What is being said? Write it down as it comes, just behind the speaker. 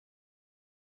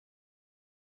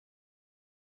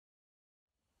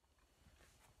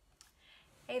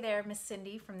Hey there, Miss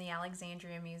Cindy from the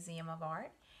Alexandria Museum of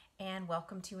Art, and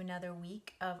welcome to another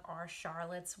week of our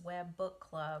Charlotte's Web Book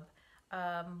Club.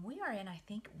 We are in, I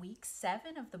think, week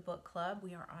 7 of the book club.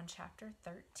 We are on chapter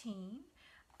 13,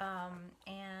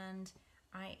 and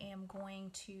I am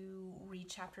going to read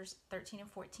chapters 13 and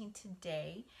 14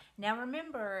 today. Now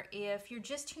remember, if you're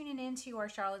just tuning into our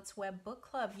Charlotte's Web Book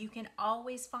Club, you can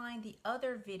always find the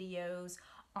other videos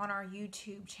on our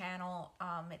YouTube channel.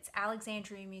 It's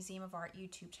Alexandria Museum of Art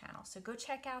YouTube channel. So go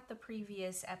check out the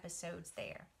previous episodes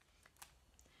there.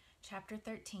 Chapter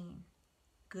 13,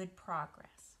 Good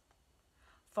Progress.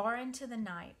 Far into the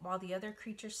night, while the other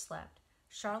creatures slept,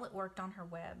 Charlotte worked on her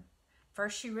web.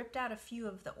 First, she ripped out a few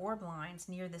of the orb lines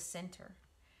near the center.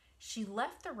 She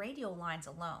left the radial lines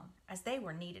alone, as they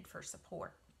were needed for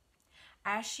support.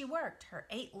 As she worked, her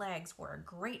 8 legs were a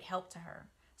great help to her.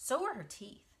 So were her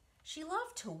teeth. She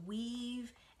loved to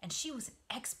weave, and she was an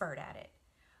expert at it.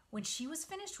 When she was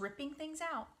finished ripping things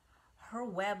out, her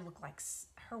webs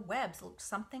looked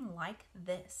something like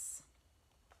this.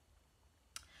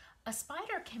 A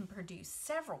spider can produce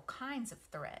several kinds of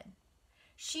thread.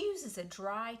 She uses a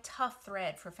dry, tough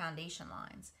thread for foundation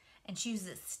lines, and she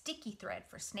uses sticky thread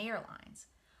for snare lines,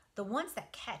 the ones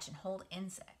that catch and hold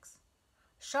insects.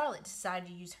 Charlotte decided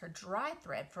to use her dry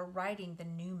thread for writing the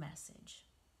new message.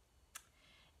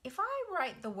 If I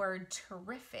write the word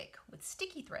terrific with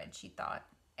sticky thread, she thought,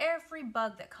 every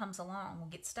bug that comes along will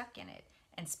get stuck in it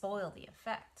and spoil the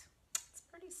effect. It's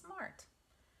pretty smart.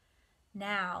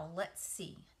 Now, let's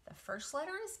see. The first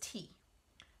letter is T.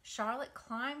 Charlotte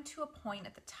climbed to a point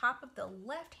at the top of the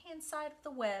left-hand side of the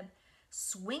web,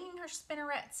 swinging her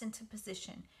spinnerets into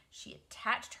position. She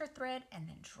attached her thread and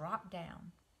then dropped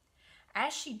down.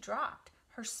 As she dropped,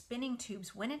 her spinning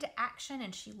tubes went into action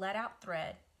and she let out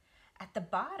thread. At the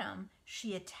bottom,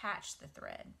 she attached the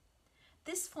thread.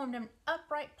 This formed an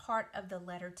upright part of the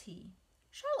letter T.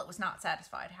 Charlotte was not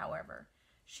satisfied, however.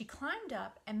 She climbed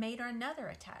up and made her another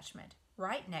attachment,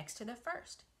 right next to the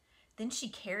first. Then she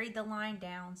carried the line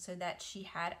down so that she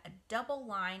had a double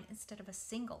line instead of a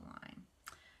single line.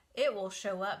 It will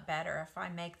show up better if I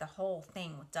make the whole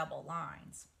thing with double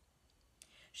lines.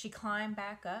 She climbed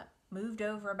back up, moved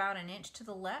over about an inch to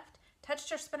the left, touched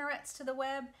her spinnerets to the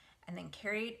web, and then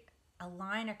carried a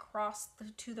line across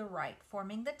to the right,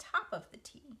 forming the top of the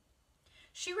T.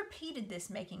 She repeated this,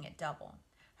 making it double.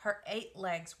 Her 8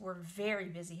 legs were very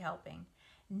busy helping.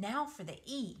 Now for the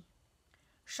E.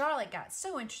 Charlotte got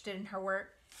so interested in her work,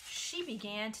 she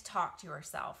began to talk to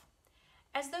herself,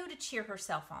 as though to cheer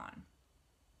herself on.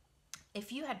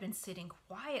 If you had been sitting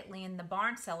quietly in the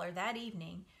barn cellar that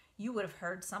evening, you would have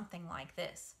heard something like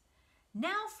this.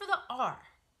 Now for the R.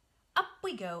 Up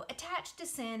we go, attach,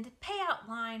 descend, pay out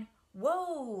line,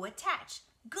 whoa, attach,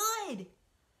 good.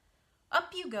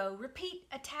 Up you go, repeat,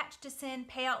 attach, descend,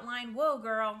 pay out line, whoa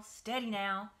girl, steady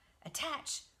now,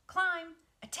 attach, climb,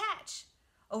 attach.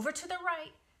 Over to the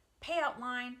right, pay out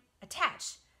line,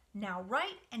 attach. Now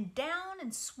right and down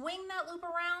and swing that loop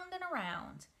around and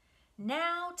around.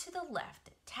 Now to the left,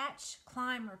 attach,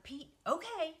 climb, repeat,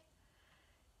 okay.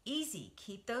 Easy,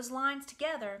 keep those lines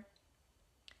together.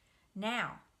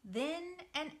 Now, then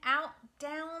and out,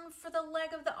 down for the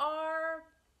leg of the R,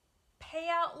 pay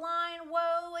out line,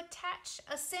 whoa, attach,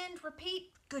 ascend, repeat,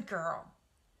 good girl.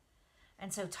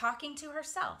 And so talking to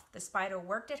herself, the spider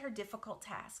worked at her difficult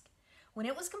task. When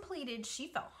it was completed, she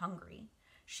felt hungry.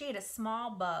 She ate a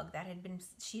small bug that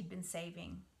she'd been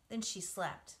saving. Then she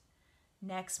slept.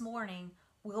 Next morning,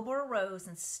 Wilbur arose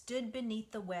and stood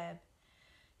beneath the web.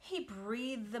 He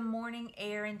breathed the morning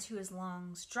air into his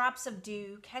lungs. Drops of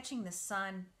dew, catching the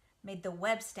sun, made the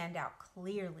web stand out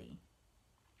clearly.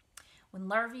 When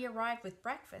Larvae arrived with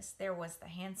breakfast, there was the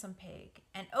handsome pig,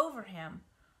 and over him,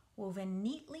 woven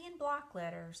neatly in block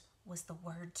letters, was the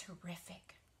word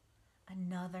terrific.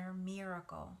 Another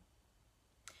miracle.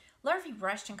 Larvae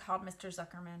rushed and called Mr.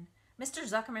 Zuckerman. Mr.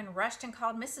 Zuckerman rushed and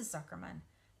called Mrs. Zuckerman.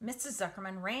 Mrs.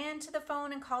 Zuckerman ran to the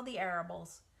phone and called the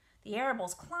Arables. The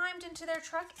Arables climbed into their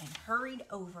truck and hurried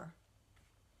over.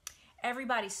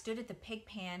 Everybody stood at the pig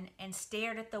pen and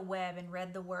stared at the web and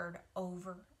read the word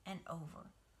over and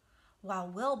over, while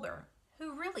Wilbur,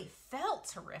 who really felt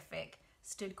terrific,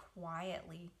 stood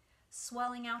quietly,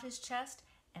 swelling out his chest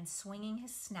and swinging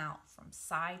his snout from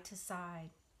side to side.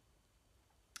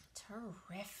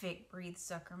 Terrific, breathed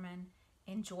Zuckerman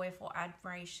in joyful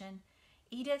admiration.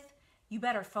 Edith, you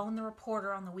better phone the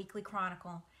reporter on the Weekly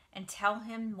Chronicle and tell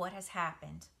him what has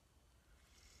happened.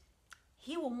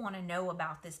 He will want to know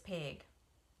about this pig.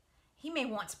 He may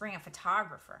want to bring a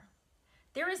photographer.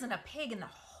 There isn't a pig in the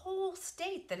whole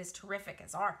state that is terrific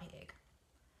as our pig.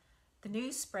 The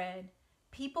news spread.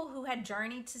 People who had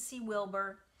journeyed to see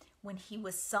Wilbur when he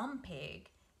was some pig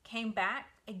came back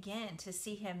again to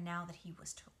see him now that he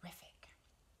was terrific.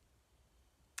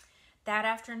 That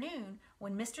afternoon,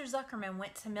 when Mr. Zuckerman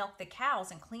went to milk the cows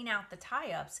and clean out the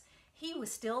tie-ups, he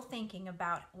was still thinking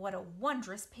about what a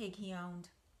wondrous pig he owned.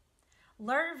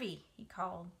 "Lurvy," he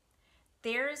called,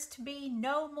 "there is to be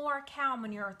no more cow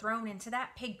manure thrown into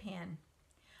that pig pen.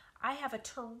 I have a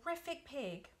terrific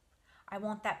pig. I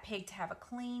want that pig to have a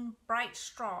clean, bright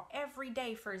straw every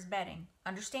day for his bedding.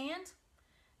 Understand?"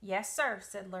 "Yes, sir,"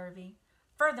 said Lurvy.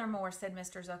 "Furthermore," said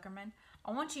Mr. Zuckerman,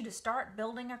 "I want you to start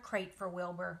building a crate for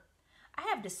Wilbur. I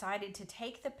have decided to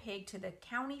take the pig to the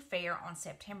county fair on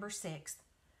September 6th.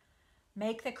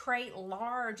 Make the crate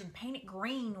large and paint it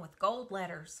green with gold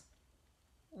letters."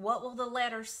 "What will the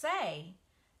letters say?"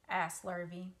 asked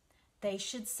Lurvy. "They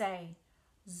should say,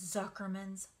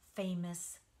 Zuckerman's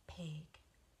famous pig."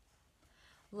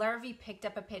 Lurvy picked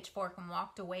up a pitchfork and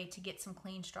walked away to get some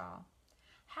clean straw.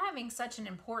 Having such an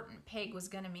important pig was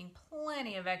going to mean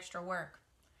plenty of extra work.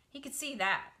 He could see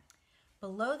that.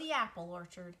 Below the apple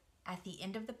orchard, at the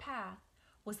end of the path,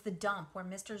 was the dump where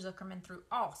Mr. Zuckerman threw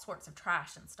all sorts of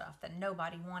trash and stuff that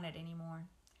nobody wanted anymore.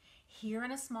 Here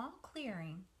in a small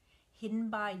clearing, hidden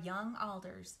by young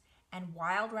alders and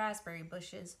wild raspberry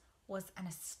bushes, was an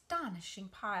astonishing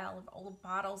pile of old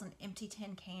bottles and empty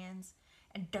tin cans,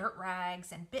 and dirt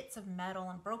rags and bits of metal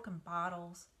and broken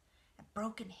bottles, and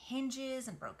broken hinges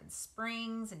and broken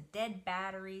springs and dead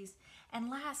batteries, and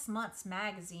last month's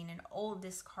magazine and old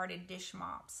discarded dish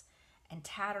mops, and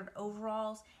tattered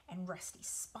overalls and rusty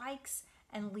spikes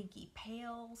and leaky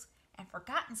pails and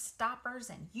forgotten stoppers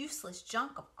and useless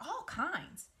junk of all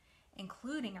kinds,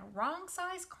 including a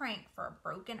wrong-size crank for a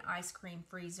broken ice cream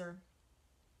freezer.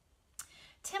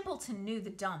 Templeton knew the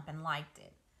dump and liked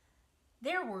it.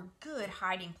 There were good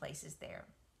hiding places there,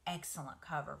 excellent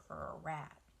cover for a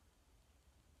rat.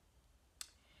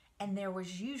 And there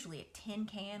was usually a tin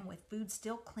can with food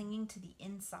still clinging to the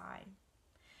inside.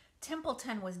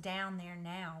 Templeton was down there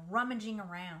now, rummaging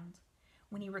around.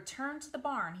 When he returned to the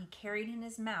barn, he carried in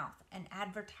his mouth an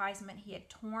advertisement he had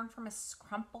torn from a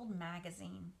crumpled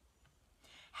magazine.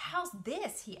 "How's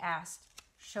this?" he asked,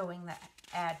 showing the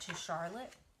ad to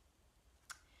Charlotte.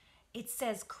 "It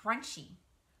says crunchy.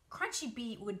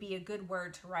 Crunchy would be a good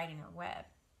word to write in your web."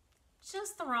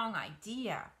 "Just the wrong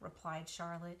idea," replied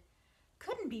Charlotte.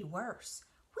 "Couldn't be worse.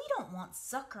 We don't want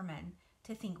Zuckerman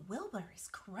to think Wilbur is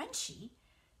crunchy.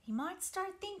 He might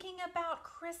start thinking about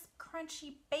crisp,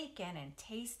 crunchy bacon and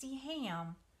tasty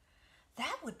ham.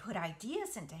 That would put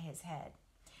ideas into his head.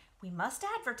 We must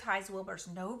advertise Wilbur's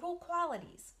noble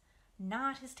qualities,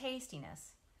 not his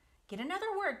tastiness. Get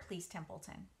another word, please,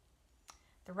 Templeton."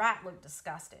 The rat looked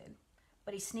disgusted,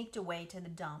 but he sneaked away to the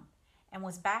dump and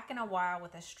was back in a while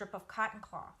with a strip of cotton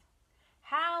cloth.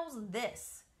 "How's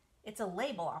this? It's a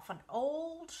label off an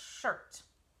old shirt."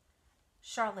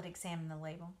 Charlotte examined the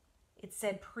label. It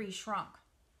said pre-shrunk.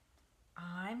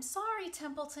 "I'm sorry,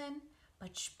 Templeton,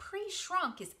 but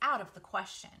pre-shrunk is out of the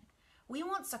question. We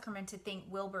want Zuckerman to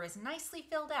think Wilbur is nicely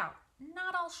filled out,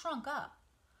 not all shrunk up.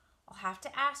 I'll have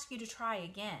to ask you to try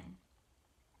again."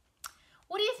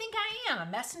 "What do you think I am,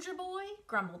 a messenger boy?"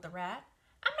 grumbled the rat.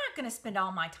 "I'm not going to spend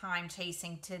all my time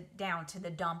chasing down to the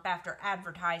dump after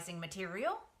advertising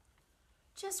material."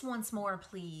 "Just once more,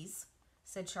 please,"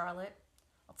 said Charlotte.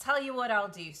 "I'll tell you what I'll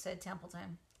do," said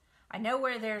Templeton. "I know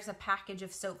where there's a package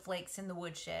of soap flakes in the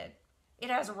woodshed. It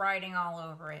has writing all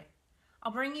over it.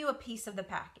 I'll bring you a piece of the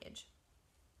package."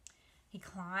 He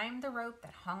climbed the rope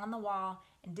that hung on the wall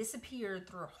and disappeared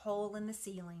through a hole in the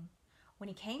ceiling. When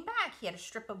he came back, he had a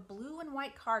strip of blue and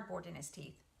white cardboard in his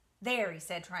teeth. "There," he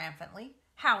said triumphantly.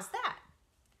 "How's that?"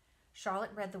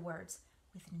 Charlotte read the words,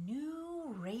 "With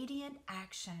new radiant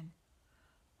action."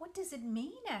 "What does it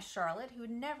mean?" asked Charlotte, who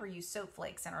had never used soap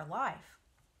flakes in her life.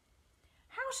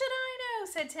 "How should I know?"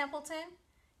 said Templeton.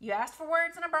 "You asked for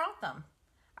words and I brought them.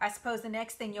 I suppose the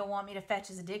next thing you'll want me to fetch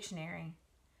is a dictionary."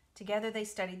 Together they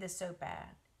studied the soap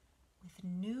ad. "With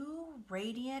new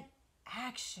radiant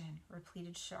action,"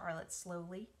 repeated Charlotte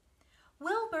slowly.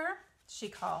 "Wilbur," she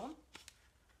called.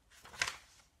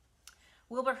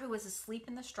 Wilbur, who was asleep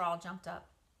in the straw, jumped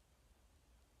up.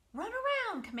 "Run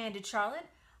around," commanded Charlotte.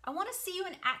 "I want to see you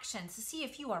in action to see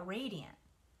if you are radiant."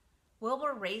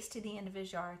 Wilbur raced to the end of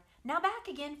his yard. "Now back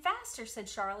again, faster," said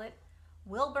Charlotte.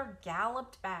 Wilbur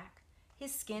galloped back.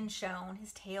 His skin shone.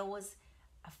 His tail was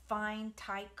a fine,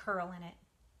 tight curl in it.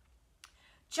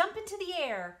 "Jump into the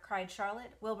air," cried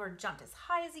Charlotte. Wilbur jumped as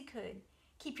high as he could.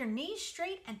 "Keep your knees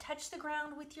straight and touch the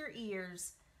ground with your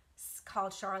ears,"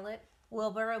 called Charlotte.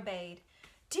 Wilbur obeyed.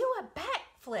 "Do a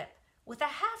backflip with a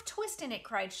half twist in it,"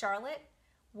 cried Charlotte.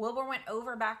 Wilbur went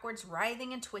over backwards,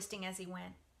 writhing and twisting as he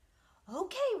went.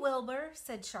 "Okay, Wilbur,"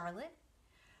 said Charlotte.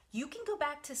 "You can go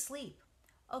back to sleep.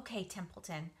 Okay,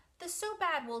 Templeton, the so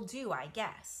bad will do, I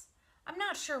guess. I'm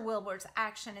not sure Wilbur's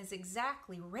action is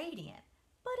exactly radiant,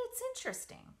 but it's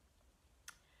interesting."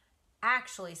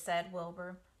 "Actually," said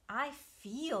Wilbur, "I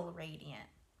feel radiant."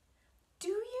 "Do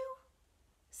you?"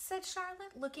 said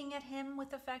Charlotte, looking at him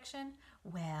with affection.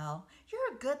 "Well,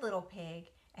 you're a good little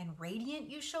pig, and radiant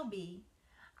you shall be.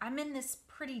 I'm in this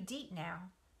pretty deep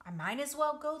now. I might as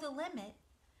well go the limit."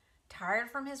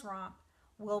 Tired from his romp,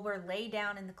 Wilbur lay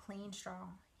down in the clean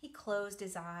straw. He closed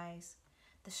his eyes.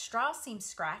 The straw seemed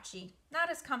scratchy, not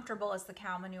as comfortable as the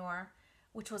cow manure,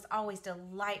 which was always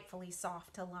delightfully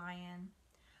soft to lie in.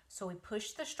 So he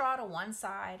pushed the straw to one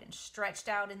side and stretched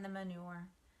out in the manure.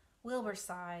 Wilbur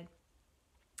sighed.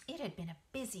 It had been a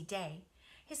busy day,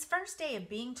 his first day of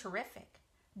being terrific.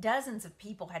 Dozens of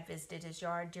people had visited his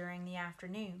yard during the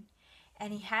afternoon,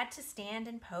 and he had to stand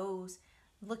and pose,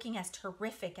 looking as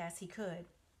terrific as he could.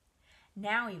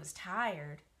 Now he was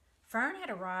tired. Fern had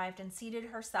arrived and seated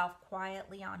herself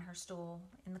quietly on her stool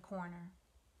in the corner.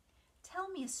 "Tell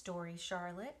me a story,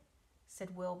 Charlotte,"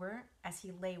 said Wilbur as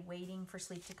he lay waiting for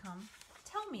sleep to come.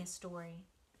 "Tell me a story."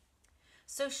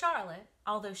 So Charlotte,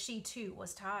 although she too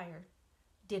was tired,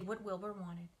 did what Wilbur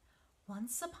wanted.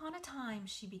 "Once upon a time,"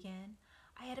 she began,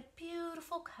 "I had a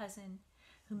beautiful cousin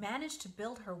who managed to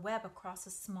build her web across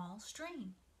a small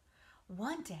stream.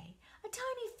 One day, a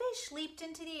tiny fish leaped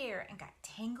into the air and got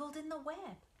tangled in the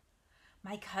web.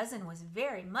 My cousin was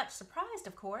very much surprised,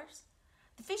 of course.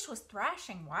 The fish was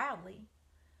thrashing wildly.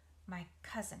 My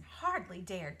cousin hardly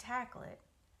dared tackle it,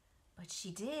 but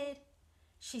she did.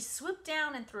 She swooped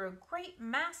down and threw great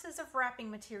masses of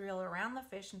wrapping material around the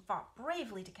fish and fought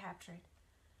bravely to capture it."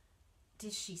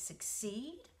 "Did she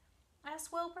succeed?"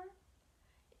 asked Wilbur.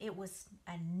 "It was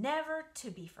a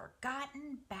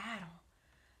never-to-be-forgotten battle,"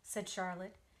 said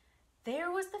Charlotte.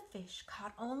 "There was the fish,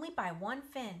 caught only by one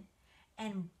fin,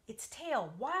 and its tail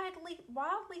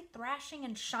wildly thrashing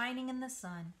and shining in the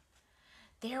sun.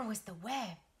 There was the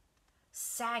web,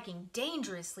 sagging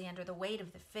dangerously under the weight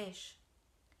of the fish."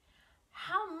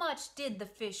 "How much did the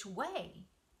fish weigh?"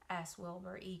 asked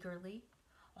Wilbur eagerly.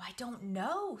 "Oh, I don't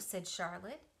know," said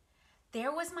Charlotte.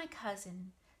 "There was my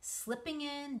cousin, slipping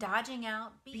in, dodging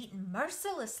out, beaten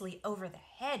mercilessly over the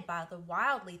head by the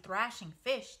wildly thrashing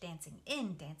fish, dancing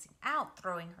in, dancing out,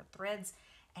 throwing her threads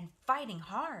and fighting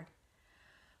hard.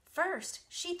 First,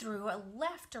 she threw a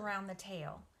left around the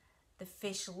tail. The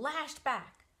fish lashed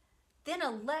back. Then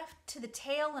a left to the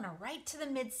tail and a right to the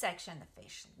midsection. The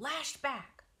fish lashed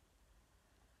back.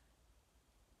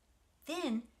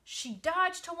 Then she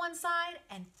dodged to one side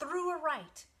and threw a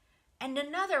right, and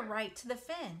another right to the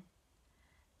fin.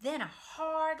 Then a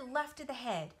hard left to the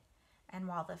head, and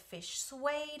while the fish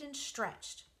swayed and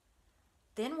stretched."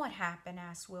 "Then what happened?"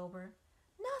 asked Wilbur.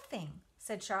 "Nothing,"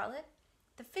 said Charlotte.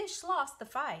 "The fish lost the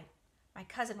fight. My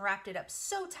cousin wrapped it up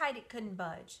so tight it couldn't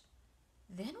budge."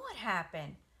 "Then what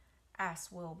happened?"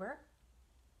 asked Wilbur.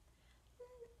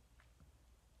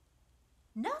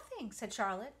 "Nothing," said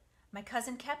Charlotte. "My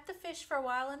cousin kept the fish for a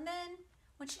while, and then,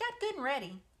 when she got good and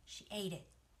ready, she ate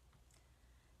it."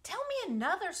 "Tell me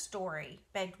another story,"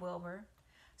 begged Wilbur.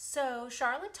 So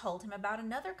Charlotte told him about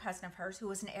another cousin of hers who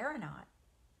was an aeronaut.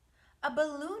 "A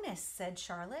balloonist," said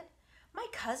Charlotte. "My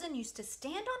cousin used to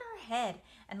stand on her head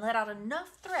and let out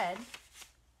enough thread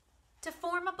to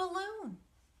form a balloon.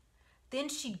 Then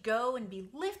she'd go and be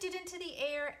lifted into the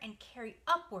air and carry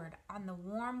upward on the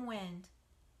warm wind."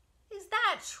 "Is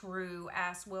that true?"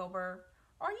 asked Wilbur.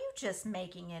 "Or are you just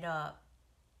making it up?"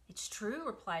 "It's true,"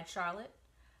 replied Charlotte.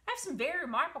 "I have some very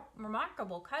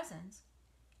remarkable cousins.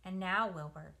 And now,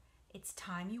 Wilbur, it's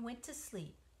time you went to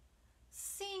sleep."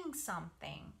 "Sing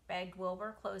something," begged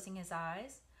Wilbur, closing his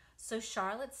eyes. So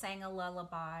Charlotte sang a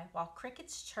lullaby while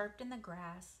crickets chirped in the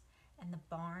grass and the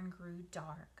barn grew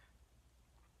dark.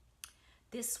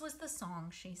 This was the song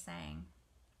she sang.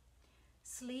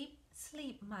 "Sleep,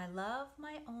 sleep, my love,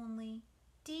 my only,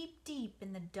 deep, deep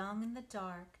in the dung and the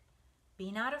dark.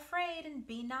 Be not afraid and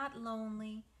be not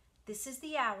lonely. This is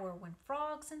the hour when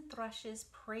frogs and thrushes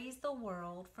praise the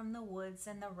world from the woods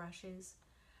and the rushes.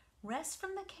 Rest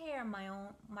from the care,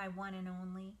 my one and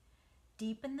only,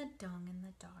 deep in the dung and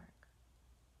the dark."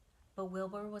 But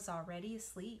Wilbur was already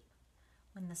asleep.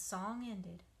 When the song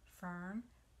ended, Fern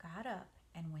got up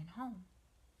and went home.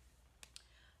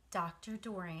 Dr.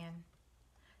 Dorian.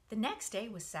 The next day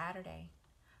was Saturday.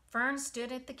 Fern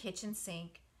stood at the kitchen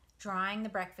sink, drying the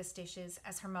breakfast dishes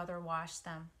as her mother washed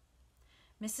them.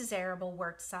 Mrs. Arable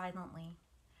worked silently.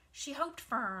 She hoped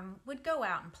Fern would go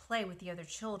out and play with the other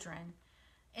children,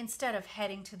 instead of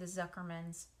heading to the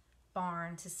Zuckerman's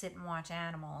barn to sit and watch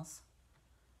animals.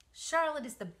 Charlotte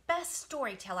is the best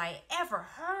storyteller I ever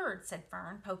heard, said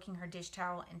Fern, poking her dish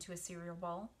towel into a cereal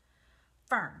bowl.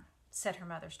 Fern, said her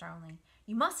mother sternly,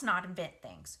 you must not invent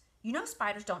things. You know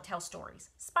spiders don't tell stories.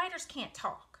 Spiders can't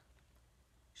talk.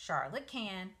 Charlotte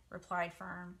can, replied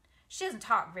Fern. She doesn't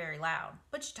talk very loud,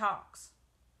 but she talks.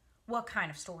 What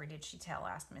kind of story did she tell?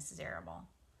 Asked Mrs. Arable.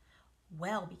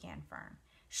 Well, began Fern,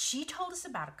 she told us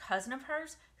about a cousin of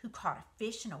hers who caught a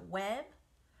fish in a web.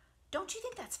 Don't you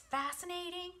think that's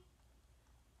fascinating?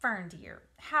 Fern, dear,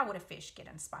 how would a fish get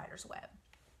in a spider's web?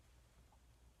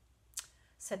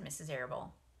 Said Mrs.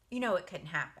 Arable. You know it couldn't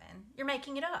happen. You're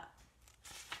making it up.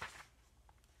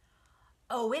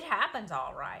 Oh, it happens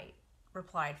all right,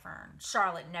 replied Fern.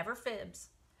 Charlotte never fibs.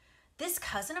 This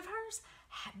cousin of hers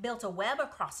built a web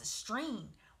across a stream.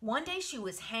 One day she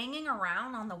was hanging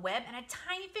around on the web and a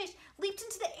tiny fish leaped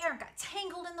into the air and got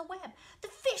tangled in the web. The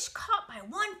fish caught by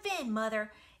one fin,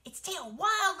 Mother, its tail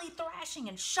wildly thrashing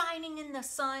and shining in the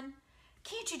sun.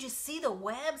 Can't you just see the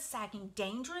web sagging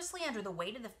dangerously under the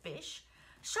weight of the fish?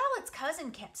 Charlotte's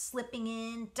cousin kept slipping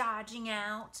in, dodging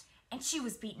out, and she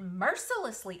was beaten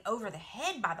mercilessly over the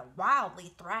head by the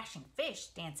wildly thrashing fish,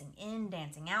 dancing in,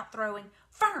 dancing out, throwing.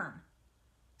 Fern,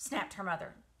 snapped her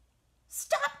mother.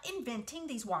 Stop inventing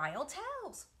these wild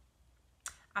tales.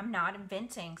 I'm not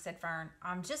inventing, said Fern.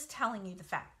 I'm just telling you the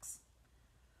facts.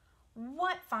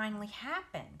 What finally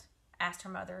happened? Asked her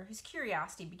mother, whose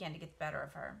curiosity began to get the better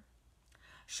of her.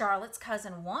 Charlotte's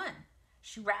cousin won.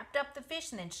 She wrapped up the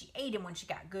fish and then she ate him when she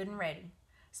got good and ready.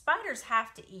 Spiders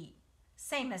have to eat,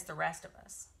 same as the rest of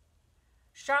us.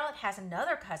 Charlotte has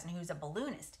another cousin who's a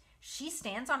balloonist. She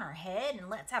stands on her head and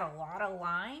lets out a lot of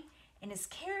line and is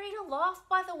carried aloft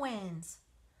by the winds.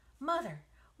 Mother,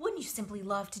 wouldn't you simply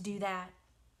love to do that?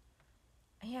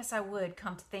 Yes, I would,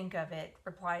 come to think of it,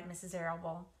 replied Mrs.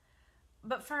 Arable.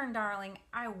 But Fern, darling,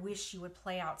 I wish you would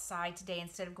play outside today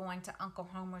instead of going to Uncle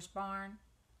Homer's barn.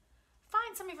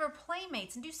 Find some of your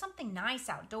playmates and do something nice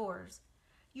outdoors.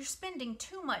 You're spending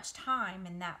too much time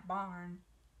in that barn.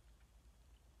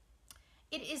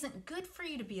 It isn't good for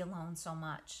you to be alone so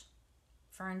much.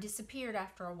 Fern disappeared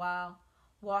after a while,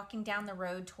 walking down the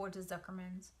road towards the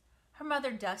Zuckermans. Her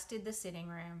mother dusted the sitting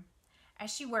room.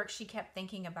 As she worked, she kept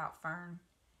thinking about Fern.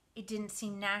 It didn't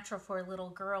seem natural for a little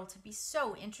girl to be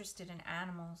so interested in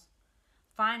animals.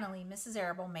 Finally, Mrs.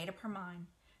 Arable made up her mind.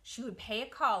 She would pay a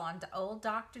call on old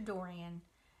Dr. Dorian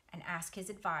and ask his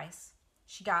advice.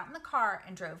 She got in the car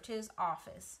and drove to his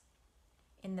office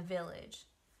in the village.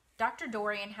 Dr.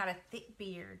 Dorian had a thick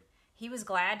beard. He was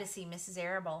glad to see Mrs.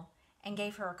 Arable and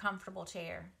gave her a comfortable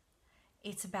chair.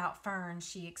 It's about Fern,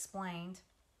 she explained.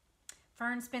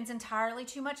 Fern spends entirely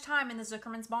too much time in the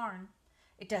Zuckerman's barn.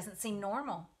 It doesn't seem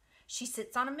normal. She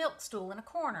sits on a milk stool in a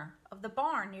corner of the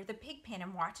barn near the pig pen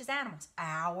and watches animals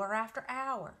hour after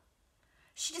hour.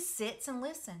 She just sits and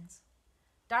listens.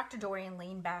 Dr. Dorian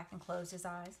leaned back and closed his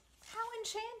eyes. How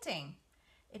enchanting.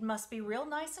 It must be real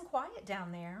nice and quiet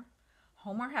down there.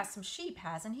 Homer has some sheep,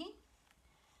 hasn't he?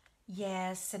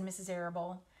 Yes, said Mrs.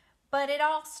 Arable. But it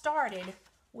all started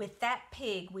with that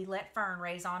pig we let Fern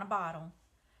raise on a bottle.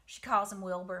 She calls him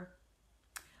Wilbur.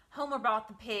 Homer bought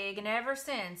the pig, and ever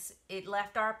since it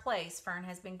left our place, Fern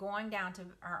has been going down to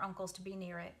our uncle's to be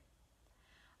near it.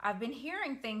 I've been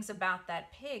hearing things about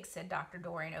that pig, said Dr.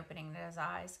 Dorian, opening his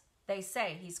eyes. They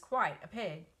say he's quite a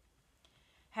pig.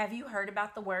 Have you heard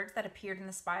about the words that appeared in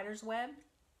the spider's web?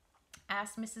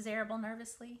 Asked Mrs. Arable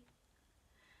nervously.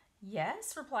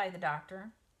 Yes, replied the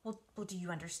doctor. Well, do you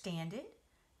understand it?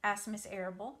 Asked Miss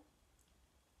Arable.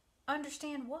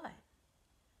 Understand what?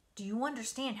 Do you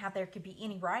understand how there could be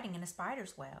any writing in a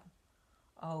spider's web?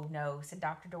 Oh, no, said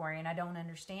Dr. Dorian, I don't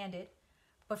understand it.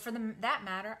 But for that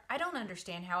matter, I don't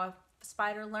understand how a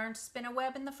spider learned to spin a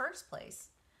web in the first place.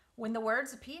 When the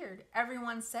words appeared,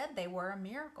 everyone said they were a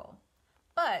miracle.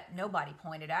 But nobody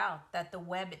pointed out that the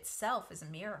web itself is a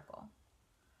miracle.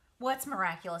 What's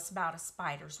miraculous about a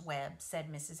spider's web,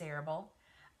 said Mrs. Arable.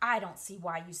 I don't see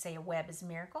why you say a web is a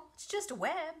miracle. It's just a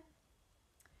web.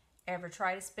 Ever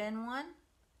try to spin one?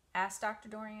 Asked Dr.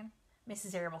 Dorian.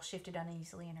 Mrs. Arable shifted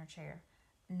uneasily in her chair.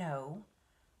 No,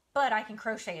 but I can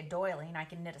crochet a doily and I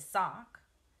can knit a sock.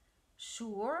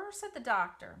 Sure, said the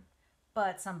doctor.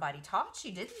 But somebody taught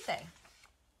you, didn't they?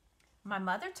 My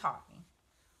mother taught me.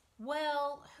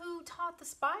 Well, who taught the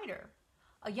spider?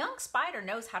 A young spider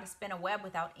knows how to spin a web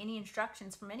without any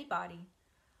instructions from anybody.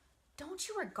 Don't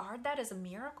you regard that as a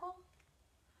miracle?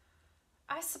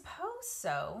 I suppose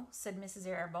so, said Mrs.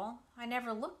 Arable. I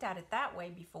never looked at it that way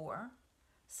before.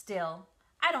 Still,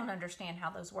 I don't understand how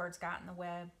those words got in the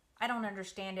web. I don't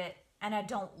understand it and I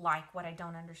don't like what I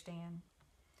don't understand."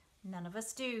 "None of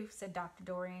us do," said Dr.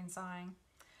 Dorian, sighing.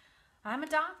 "I'm a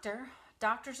doctor.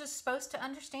 Doctors are supposed to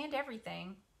understand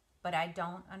everything, but I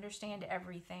don't understand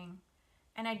everything,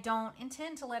 and I don't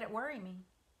intend to let it worry me."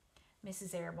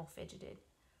 Mrs. Arable fidgeted.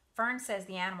 "Fern says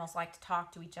the animals like to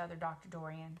talk to each other, Dr.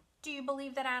 Dorian. Do you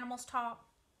believe that animals talk?"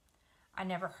 "I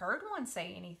never heard one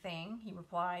say anything," he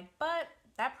replied, "but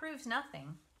that proves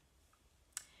nothing.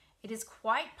 It is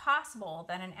quite possible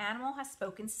that an animal has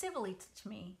spoken civilly to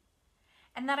me,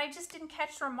 and that I just didn't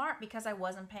catch the remark because I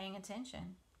wasn't paying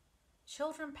attention.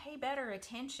 Children pay better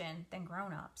attention than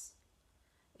grown-ups.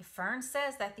 If Fern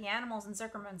says that the animals in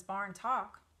Zuckerman's barn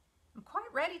talk, I'm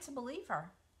quite ready to believe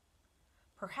her.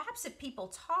 Perhaps if people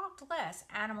talked less,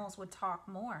 animals would talk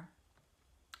more.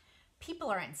 People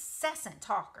are incessant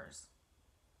talkers.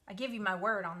 I give you my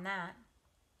word on that."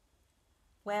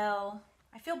 "Well,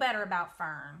 I feel better about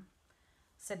Fern,"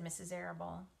 said Mrs.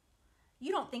 Arable.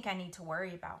 "You don't think I need to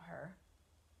worry about her?"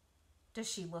 "Does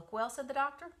she look well?" said the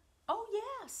doctor. "Oh,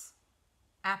 yes."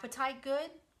 "Appetite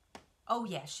good?" "Oh,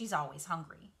 yes, she's always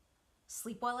hungry."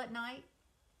 "Sleep well at night?"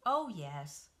 "Oh,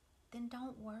 yes." "Then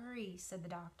don't worry," said the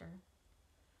doctor.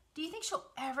 "Do you think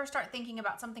she'll ever start thinking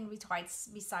about something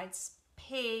besides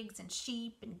pigs and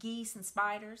sheep and geese and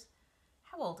spiders?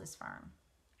 How old is Fern?"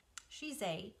 "She's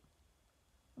 8.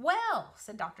 "Well,"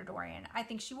 said Dr. Dorian, "I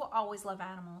think she will always love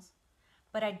animals.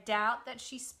 But I doubt that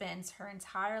she spends her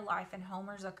entire life in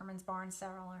Homer Zuckerman's barn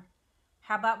cellar.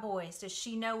 How about boys? Does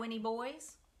she know any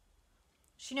boys?"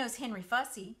 "She knows Henry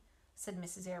Fussy," said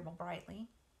Mrs. Arable brightly.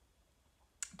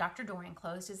 Dr. Dorian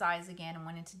closed his eyes again and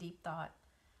went into deep thought.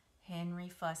 "Henry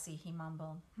Fussy," he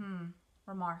mumbled.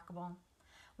 Remarkable.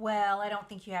 Well, I don't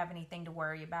think you have anything to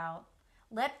worry about.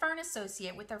 Let Fern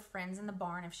associate with her friends in the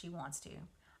barn if she wants to.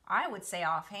 I would say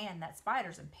offhand that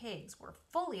spiders and pigs were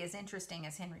fully as interesting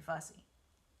as Henry Fussy.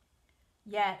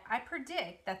 Yet I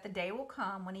predict that the day will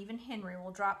come when even Henry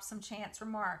will drop some chance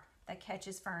remark that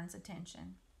catches Fern's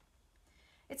attention.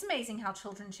 It's amazing how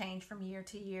children change from year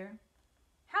to year.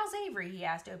 How's Avery? He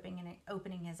asked,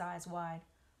 opening his eyes wide.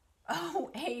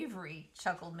 Oh, Avery,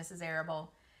 chuckled Mrs.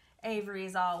 Arable. Avery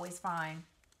is always fine.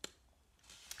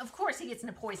 Of course, he gets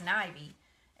into poison ivy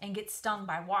and gets stung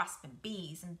by wasps and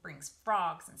bees and brings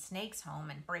frogs and snakes home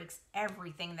and breaks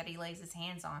everything that he lays his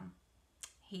hands on.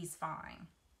 He's fine.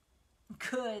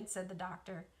 Good, said the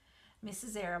doctor.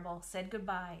 Mrs. Arable said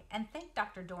goodbye and thanked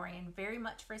Dr. Dorian very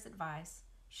much for his advice.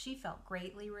 She felt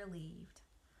greatly relieved.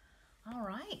 All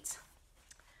right.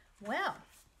 Well,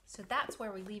 so that's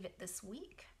where we leave it this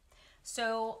week.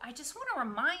 So I just want to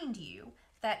remind you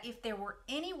that if there were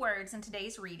any words in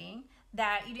today's reading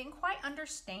that you didn't quite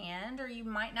understand or you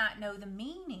might not know the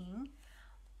meaning,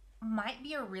 might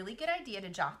be a really good idea to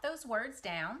jot those words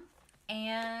down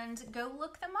and go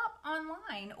look them up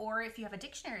online, or if you have a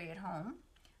dictionary at home,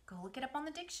 go look it up on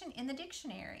in the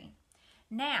dictionary.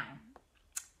 Now,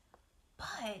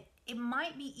 but it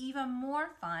might be even more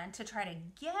fun to try to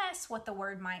guess what the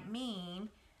word might mean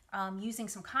using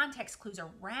some context clues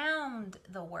around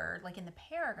the word, like in the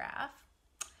paragraph.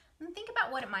 And think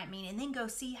about what it might mean and then go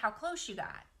see how close you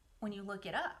got when you look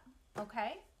it up,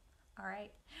 okay? All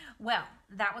right. Well,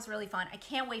 that was really fun. I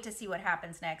can't wait to see what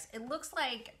happens next. It looks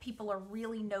like people are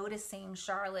really noticing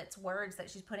Charlotte's words that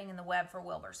she's putting in the web for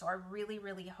Wilbur. So I really,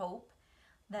 really hope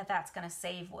that that's going to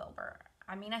save Wilbur.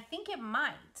 I mean, I think it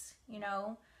might, you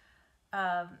know.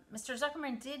 Mr.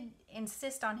 Zuckerman did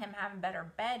insist on him having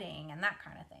better bedding and that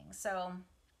kind of thing. So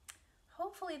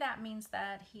hopefully that means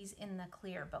that he's in the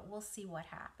clear, but we'll see what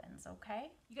happens, okay?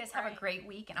 You guys have a great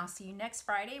week, and I'll see you next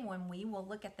Friday when we will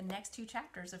look at the next 2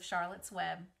 chapters of Charlotte's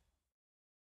Web.